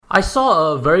I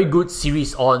saw a very good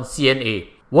series on CNA.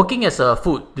 Working as a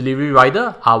food delivery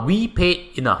rider, are we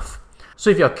paid enough? So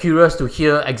if you're curious to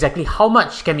hear exactly how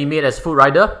much can be made as a food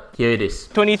rider, here it is.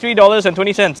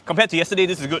 $23.20. Compared to yesterday,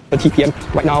 this is good. The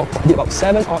TPM right now did about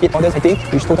 7 or 8 orders, I think,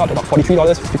 which totaled out about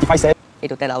 $43.55. 8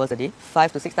 to 10 hours a day,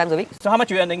 5 to 6 times a week. So how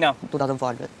much are you earning now?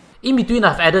 2,400. In between,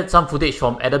 I've added some footage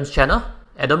from Adam's channel,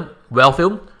 Adam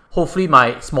Wellfilm. Hopefully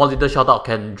my small little shout out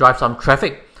can drive some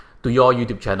traffic to your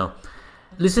YouTube channel.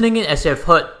 Listening in, as you have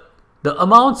heard, the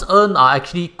amounts earned are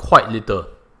actually quite little.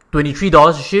 $23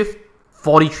 a shift,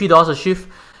 $43 a shift.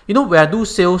 You know, when I do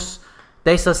sales,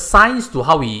 there's a science to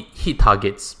how we hit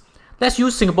targets. Let's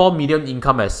use Singapore median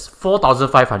income as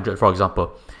 $4,500 for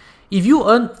example. If you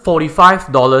earn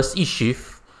 $45 each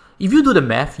shift, if you do the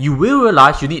math, you will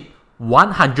realize you need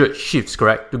 100 shifts,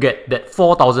 correct, to get that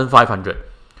 $4,500.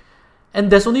 And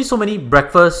there's only so many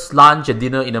breakfast, lunch and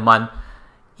dinner in a month.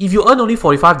 If you earn only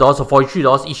 $45 or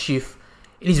 $43 each shift,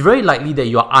 it is very likely that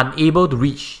you are unable to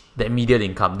reach that median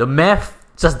income. The math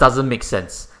just doesn't make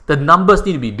sense. The numbers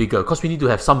need to be bigger because we need to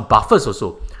have some buffers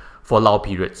also for lull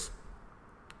periods.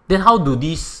 Then how do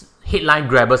these headline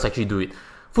grabbers actually do it?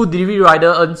 Food delivery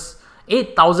rider earns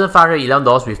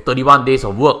 $8,511 with 31 days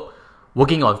of work,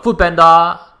 working on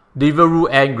Foodpanda, Deliveroo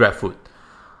and GrabFood.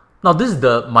 Now this is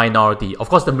the minority. Of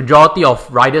course, the majority of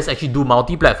riders actually do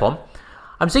multi-platform.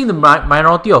 I'm saying the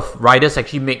minority of riders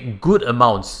actually make good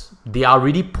amounts. They are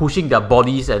really pushing their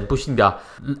bodies and pushing their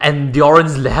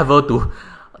endurance level to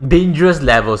dangerous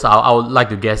levels, I would like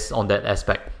to guess on that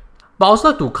aspect. But I also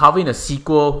like to cover in a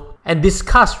sequel and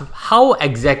discuss how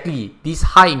exactly these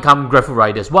high-income GrabFood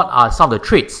riders, what are some of the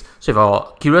traits. So if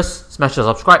you're curious, smash the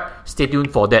subscribe, stay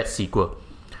tuned for that sequel.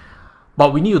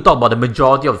 But we need to talk about the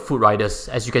majority of food riders,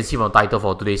 as you can see from the title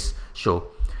for today's show.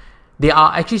 They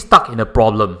are actually stuck in a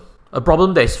problem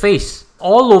that is faced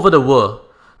all over the world.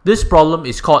 This problem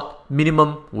is called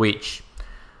minimum wage.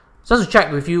 Just to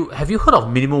check with you, have you heard of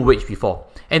minimum wage before?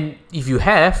 And if you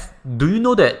have, do you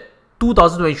know that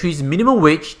 2023's minimum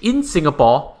wage in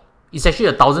Singapore is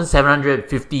actually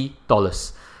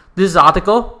 $1,750? This is an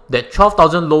article that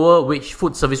 12,000 lower wage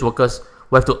food service workers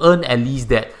will have to earn at least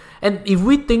that. And if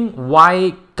we think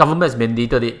why government has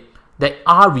mandated it, there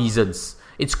are reasons.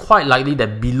 It's quite likely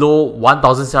that below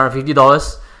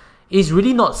 $1,750 is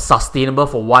really not sustainable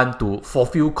for one to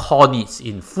fulfill core needs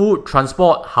in food,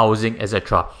 transport, housing,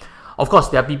 etc. Of course,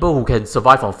 there are people who can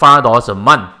survive on $500 a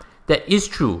month. That is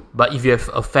true. But if you have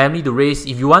a family to raise,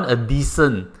 if you want a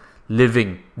decent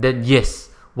living, then yes,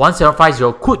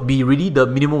 1,750 could be really the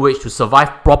minimum wage to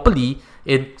survive properly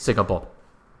in Singapore.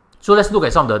 So let's look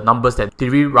at some of the numbers that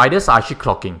delivery riders are actually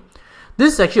clocking.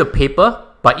 This is actually a paper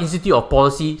by Institute of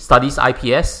Policy Studies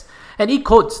IPS, and it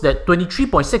quotes that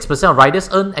 23.6% of riders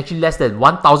earn actually less than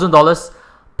 $1,000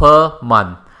 per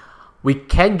month. We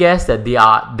can guess that they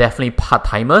are definitely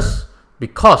part-timers,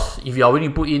 because if you are willing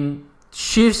to put in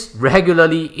shifts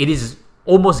regularly, it is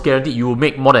almost guaranteed you will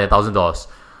make more than $1,000.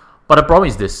 But the problem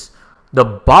is this: the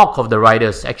bulk of the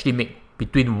riders actually make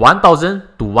between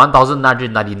 $1,000 to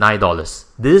 $1,999.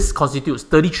 This constitutes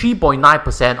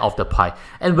 33.9% of the pie.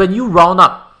 And when you round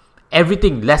up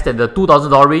everything less than the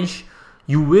 $2,000 range,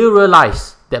 you will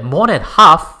realize that more than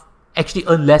half actually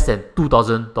earn less than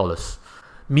 $2,000.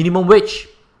 Minimum wage.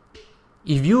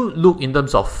 If you look in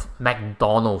terms of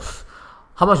McDonald's,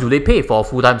 how much do they pay for a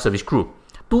full-time service crew?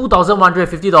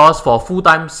 $2,150 for a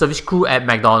full-time service crew at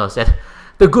McDonald's. And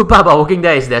the good part about working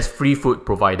there is there's free food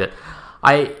provided.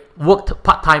 I worked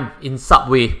part-time in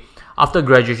Subway after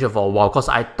graduation for a while because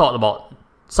I thought about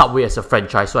Subway as a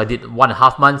franchise. So I did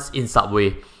 1.5 months in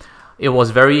Subway. It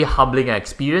was very humbling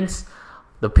experience.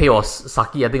 The pay was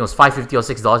sucky. I think it was $5.50 or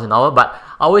 $6 an hour. But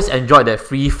I always enjoyed that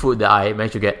free food that I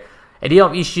managed to get. At the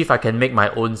end of each shift, I can make my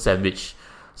own sandwich.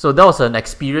 So that was an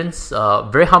experience,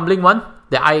 very humbling one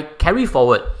that I carry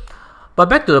forward. But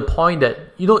back to the point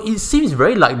that, it seems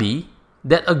very likely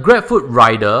that a GrabFood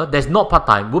rider that's not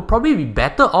part-time would probably be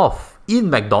better off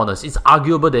in McDonald's. It's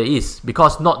arguable that it is,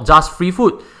 because not just free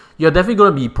food, you're definitely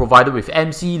going to be provided with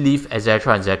MC, leave,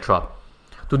 etc, etc.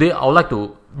 Today, I would like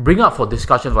to bring up for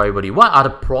discussion for everybody, what are the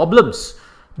problems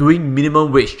doing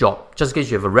minimum wage job? Just in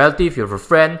case you have a relative, you have a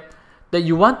friend, that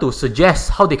you want to suggest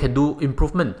how they can do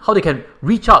improvement, how they can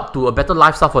reach out to a better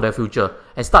lifestyle for their future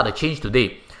and start a change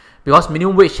today. Because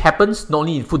minimum wage happens not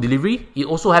only in food delivery, it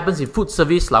also happens in food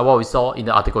service, like what we saw in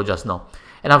the article just now.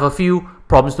 And I have a few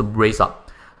problems to raise up.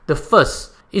 The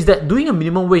first is that doing a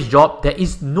minimum wage job, there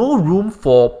is no room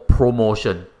for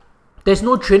promotion. There's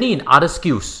no training in other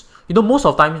skills. Most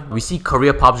of the time we see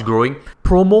career paths growing.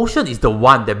 Promotion is the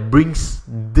one that brings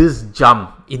this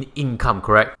jump in income,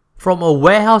 correct? From a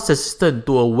warehouse assistant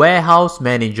to a warehouse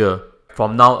manager,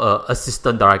 from now a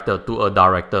assistant director to a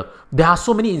director. There are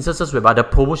so many instances whereby the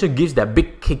promotion gives that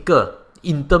big kicker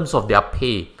in terms of their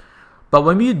pay. But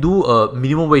when you do a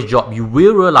minimum wage job, you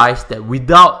will realize that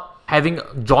without having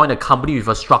joined a company with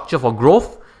a structure for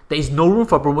growth, there is no room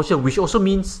for promotion, which also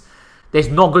means there's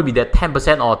not going to be that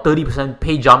 10% or 30%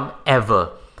 pay jump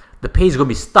ever. The pay is going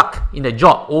to be stuck in a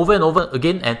job over and over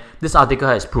again, and this article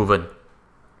has proven.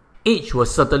 Age will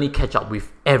certainly catch up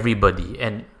with everybody,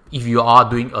 and if you are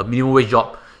doing a minimum wage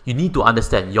job, you need to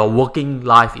understand your working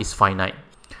life is finite.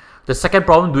 The second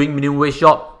problem doing minimum wage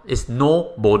job is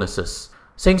no bonuses.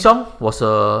 Sheng Siong was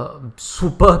a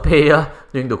super payer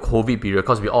during the COVID period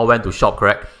because we all went to shop,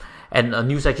 correct? And a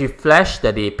news actually flashed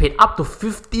that they paid up to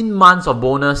 15 months of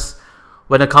bonus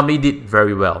when the company did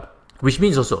very well. Which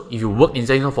means also, if you worked in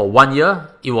Sheng Siong for 1 year,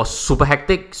 it was super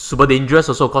hectic, super dangerous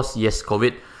also because yes,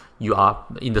 COVID, you are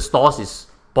in the stores is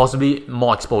possibly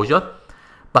more exposure.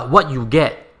 But what you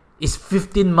get is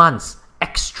 15 months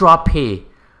extra pay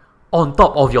on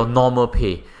top of your normal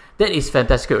pay. That is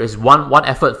fantastic. It's one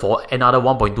effort for another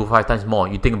 1.25 times more.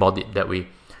 You think about it that way.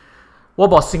 What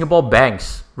about Singapore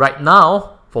banks? Right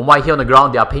now, from what I hear on the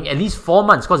ground, they are paying at least 4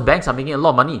 months because banks are making a lot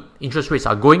of money. Interest rates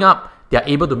are going up. They are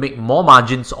able to make more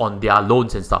margins on their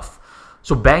loans and stuff.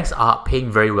 So banks are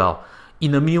paying very well.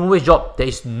 In a minimum wage job, there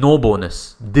is no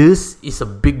bonus. This is a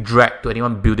big drag to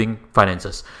anyone building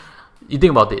finances. You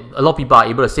think about it, a lot of people are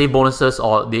able to save bonuses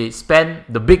or they spend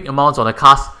the big amounts on the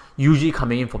cars, usually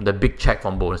coming in from the big check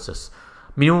from bonuses.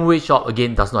 Minimum wage job,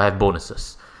 again, does not have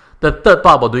bonuses. The third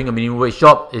part about doing a minimum wage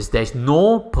job is there is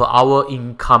no per hour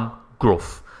income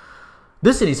growth.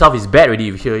 This in itself is bad already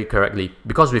if you hear it correctly,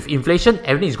 because with inflation,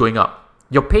 everything is going up.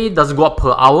 Your pay doesn't go up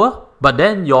per hour, but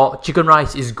then your chicken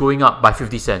rice is going up by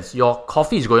 50 cents. Your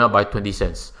coffee is going up by 20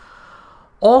 cents.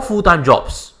 All full-time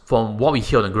jobs, from what we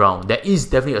hear on the ground, there is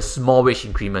definitely a small wage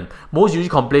increment. Most usually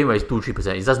complain when it's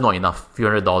 2-3%. It's just not enough, few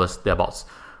 $100 thereabouts.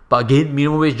 But again,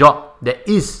 minimum wage job, there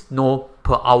is no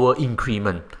per hour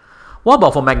increment. What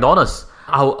about for McDonald's?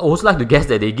 I would also like to guess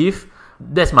that they give.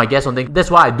 That's my guess on things.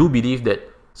 That's why I do believe that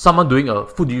someone doing a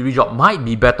food delivery job might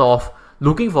be better off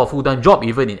looking for a full-time job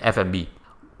even in F&B.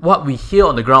 What we hear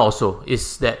on the ground also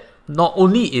is that not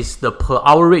only is the per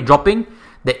hour rate dropping,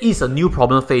 there is a new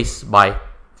problem faced by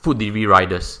food delivery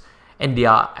riders, and they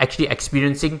are actually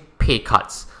experiencing pay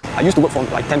cuts. I used to work from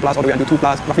like 10 plus all the way until 2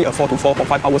 plus, roughly a 4 to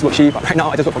 4.5 hours work shift. But right now,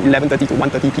 I just work from 11:30 to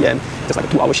 1:30 p.m. Just like a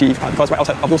 2-hour shift. Because right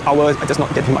outside of those hours, I just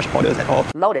not getting much orders at all.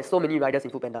 Now there's so many riders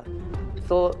in Foodpanda.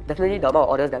 So definitely the amount of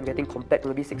orders that I'm getting compared to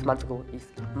maybe 6 months ago is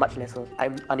much lesser.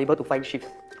 I'm unable to find shifts.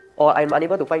 Or I'm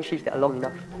unable to find shifts that are long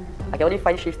enough. I can only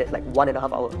find shifts that's like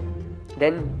 1.5 hours.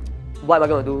 Then what am I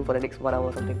going to do for the next 1 hour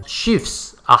or something?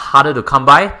 Shifts are harder to come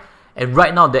by, and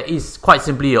right now there is quite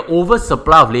simply an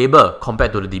oversupply of labor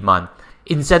compared to the demand.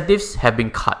 Incentives have been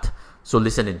cut. So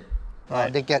listen in.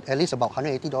 They get at least about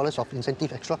 $180 of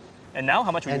incentive extra. And now,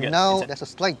 how much will you get? And now there's a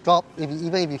slight drop.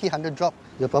 Even if you hit 100 drop,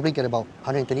 you'll probably get about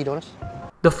 $120.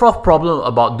 The fourth problem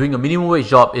about doing a minimum wage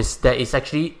job is there is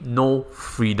actually no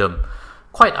freedom.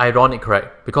 Quite ironic,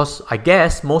 correct? Because I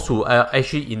guess most who are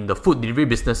actually in the food delivery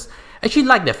business actually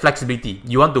like that flexibility.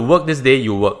 You want to work this day,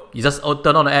 you work. You just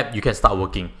turn on the app, you can start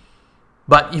working.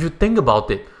 But if you think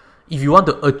about it, if you want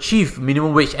to achieve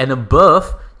minimum wage and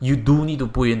above, you do need to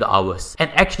put in the hours.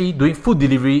 And actually, doing food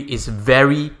delivery is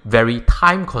very, very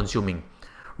time consuming.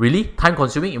 Really? Time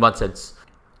consuming in what sense?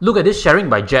 Look at this sharing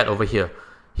by Jed over here.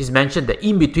 He's mentioned that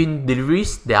in between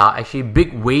deliveries, there are actually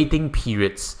big waiting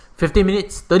periods. 15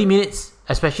 minutes, 30 minutes,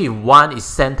 especially if one is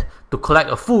sent to collect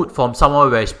a food from somewhere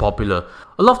where it's popular.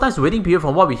 A lot of times the waiting period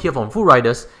from what we hear from food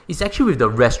riders is actually with the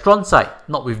restaurant side,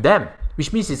 not with them.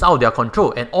 Which means it's out of their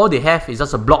control and all they have is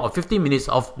just a block of 15 minutes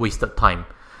of wasted time.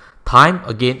 Time,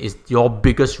 again, is your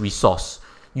biggest resource.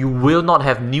 You will not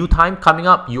have new time coming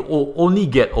up, you will only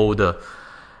get older.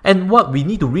 And what we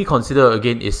need to reconsider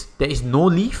again is there is no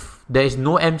leave, there is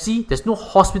no MC, there's no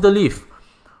hospital leave.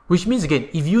 Which means again,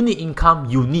 if you need income,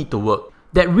 you need to work.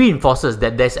 That reinforces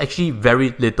that there's actually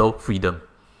very little freedom.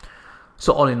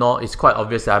 So all in all, it's quite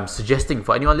obvious that I'm suggesting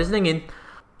for anyone listening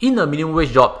in a minimum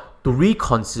wage job, to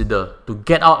reconsider, to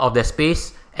get out of their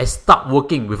space and start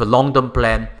working with a long-term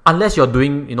plan, unless you're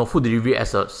doing food delivery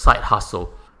as a side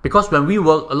hustle. Because when we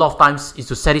work, a lot of times is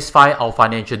to satisfy our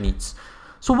financial needs.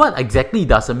 So what exactly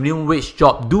does a minimum wage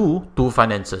job do to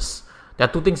finances? There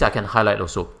are two things I can highlight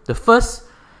also. The first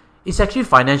is actually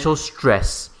financial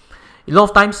stress. A lot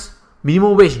of times,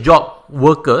 minimum wage job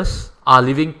workers are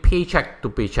living paycheck to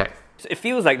paycheck. It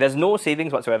feels like there's no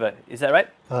savings whatsoever. Is that right?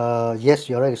 Yes,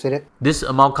 you're right to say that. This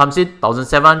amount comes in,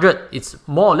 1,700. It's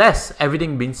more or less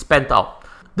everything being spent out.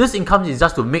 This income is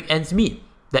just to make ends meet.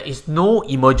 There is no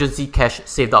emergency cash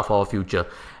saved up for our future.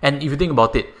 And if you think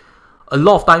about it, a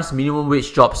lot of times minimum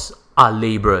wage jobs are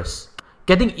labourers.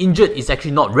 Getting injured is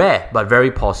actually not rare, but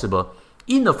very possible.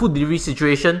 In a food delivery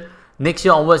situation, next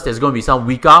year onwards, there's going to be some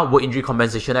weaker work injury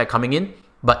compensation act coming in.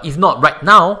 But if not right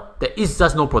now, there is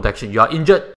just no protection. You are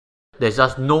injured, there's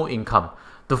just no income.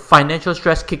 The financial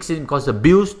stress kicks in because the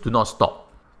bills do not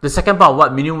stop. The second part of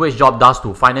what minimum wage job does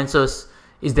to finances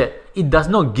is that it does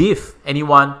not give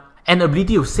anyone an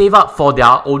ability to save up for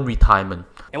their own retirement.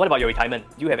 And what about your retirement?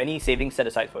 Do you have any savings set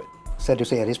aside for it? Sad to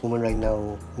say, at this moment right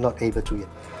now, not able to yet.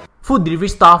 Food delivery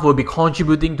staff will be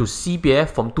contributing to CPF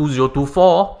from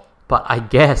 2024, but I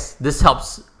guess this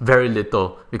helps very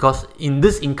little because in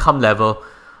this income level,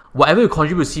 whatever you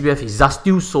contribute to CPF is just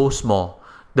still so small.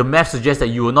 The math suggests that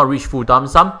you will not reach full-time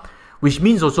sum, which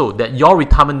means also that your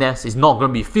retirement nest is not going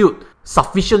to be filled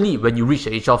sufficiently when you reach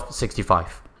the age of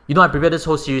 65. You know, I prepared this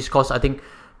whole series because I think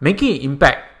making an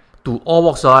impact to all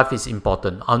walks of life is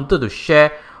important. I wanted to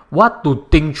share what to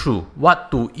think through,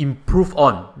 what to improve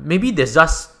on. Maybe there's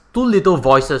just two little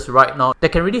voices right now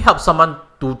that can really help someone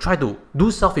to try to do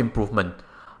self-improvement.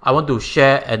 I want to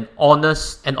share an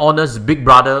honest big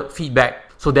brother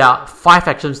feedback. So there are 5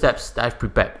 action steps that I've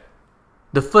prepared.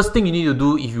 The first thing you need to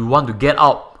do if you want to get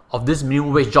out of this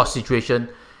minimum wage job situation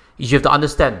is you have to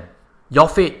understand your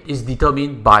fate is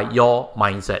determined by your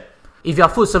mindset. If you're a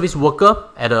food service worker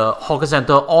at a hawker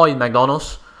center or in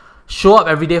McDonald's, show up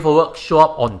every day for work, show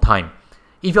up on time.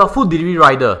 If you're a food delivery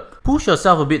rider, push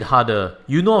yourself a bit harder.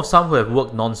 You know of some who have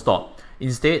worked non-stop.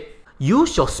 Instead,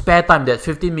 use your spare time, that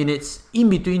 15 minutes in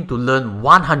between, to learn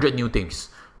 100 new things.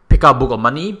 Pick up a book on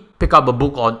money, pick up a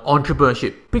book on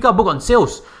entrepreneurship, pick up a book on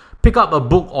sales, pick up a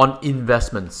book on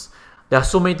investments. There are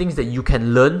so many things that you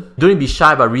can learn. Don't be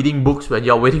shy about reading books when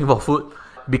you're waiting for food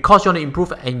because you want to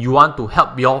improve and you want to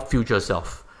help your future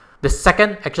self. The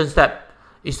second action step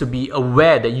is to be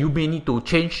aware that you may need to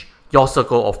change your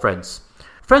circle of friends.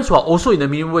 Friends who are also in a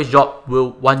minimum wage job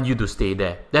will want you to stay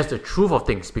there. That's the truth of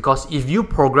things, because if you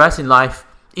progress in life,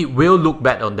 it will look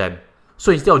bad on them.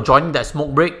 So instead of joining that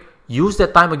smoke break, use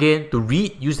that time again to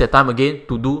read, use that time again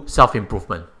to do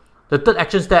self-improvement. The third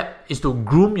action step is to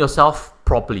groom yourself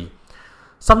properly.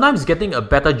 Sometimes getting a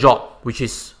better job, which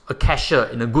is a cashier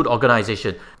in a good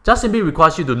organization, just simply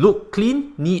requires you to look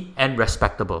clean, neat, and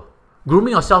respectable.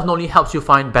 Grooming yourself not only helps you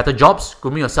find better jobs,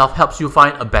 grooming yourself helps you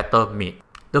find a better mate.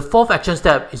 The fourth action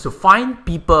step is to find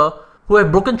people who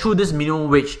have broken through this minimum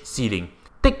wage ceiling.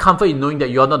 Take comfort in knowing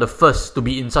that you are not the first to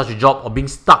be in such a job or being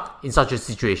stuck in such a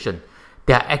situation.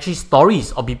 There are actually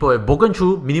stories of people who have broken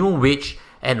through minimum wage,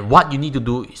 and what you need to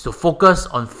do is to focus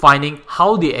on finding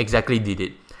how they exactly did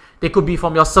it. They could be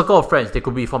from your circle of friends, they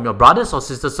could be from your brothers or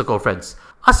sisters' circle of friends.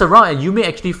 Ask around and you may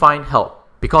actually find help.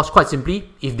 Because quite simply,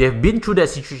 if they've been through that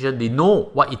situation, they know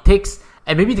what it takes,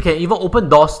 and maybe they can even open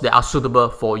doors that are suitable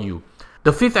for you.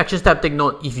 The fifth action step, take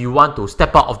note, if you want to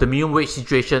step out of the minimum wage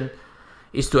situation,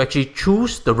 is to actually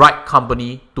choose the right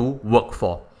company to work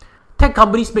for. Tech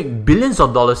companies make billions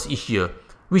of dollars each year,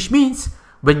 which means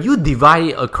when you divide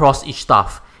it across each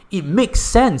staff, it makes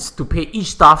sense to pay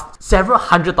each staff several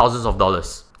hundred thousands of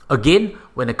dollars. Again,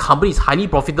 when a company is highly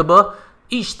profitable,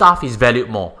 each staff is valued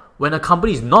more. When a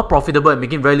company is not profitable and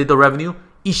making very little revenue,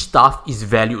 each staff is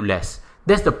valued less.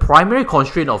 That's the primary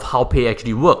constraint of how pay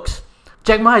actually works.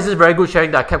 Jack Ma has this very good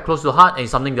sharing that I kept close to heart, and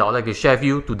it's something that I would like to share with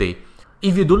you today.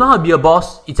 If you don't know how to be a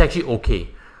boss, it's actually okay.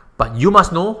 But you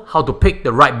must know how to pick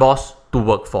the right boss to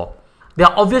work for. There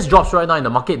are obvious jobs right now in the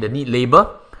market that need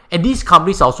labor, and these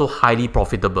companies are also highly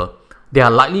profitable. They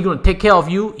are likely going to take care of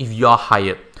you if you are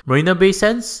hired. Marina Bay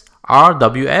Sands,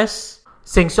 RWS,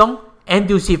 Sheng Siong,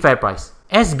 NTUC FairPrice,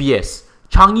 SBS,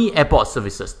 Changi Airport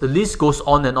Services. The list goes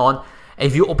on. And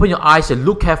if you open your eyes and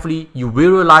look carefully, you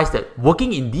will realize that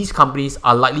working in these companies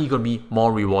are likely going to be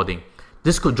more rewarding.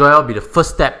 This could very well be the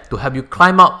first step to help you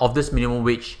climb out of this minimum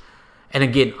wage. And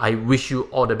again, I wish you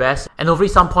all the best. And hopefully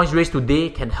some points raised today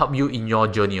can help you in your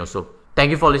journey also.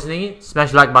 Thank you for listening.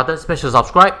 Smash the like button, smash the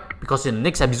subscribe, because in the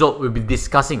next episode, we'll be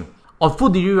discussing on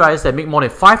food delivery riders that make more than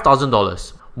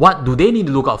 $5,000. What do they need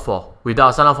to look out for? With that,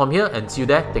 I'll sign off from here and see you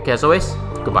there. Take care as always.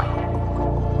 Goodbye.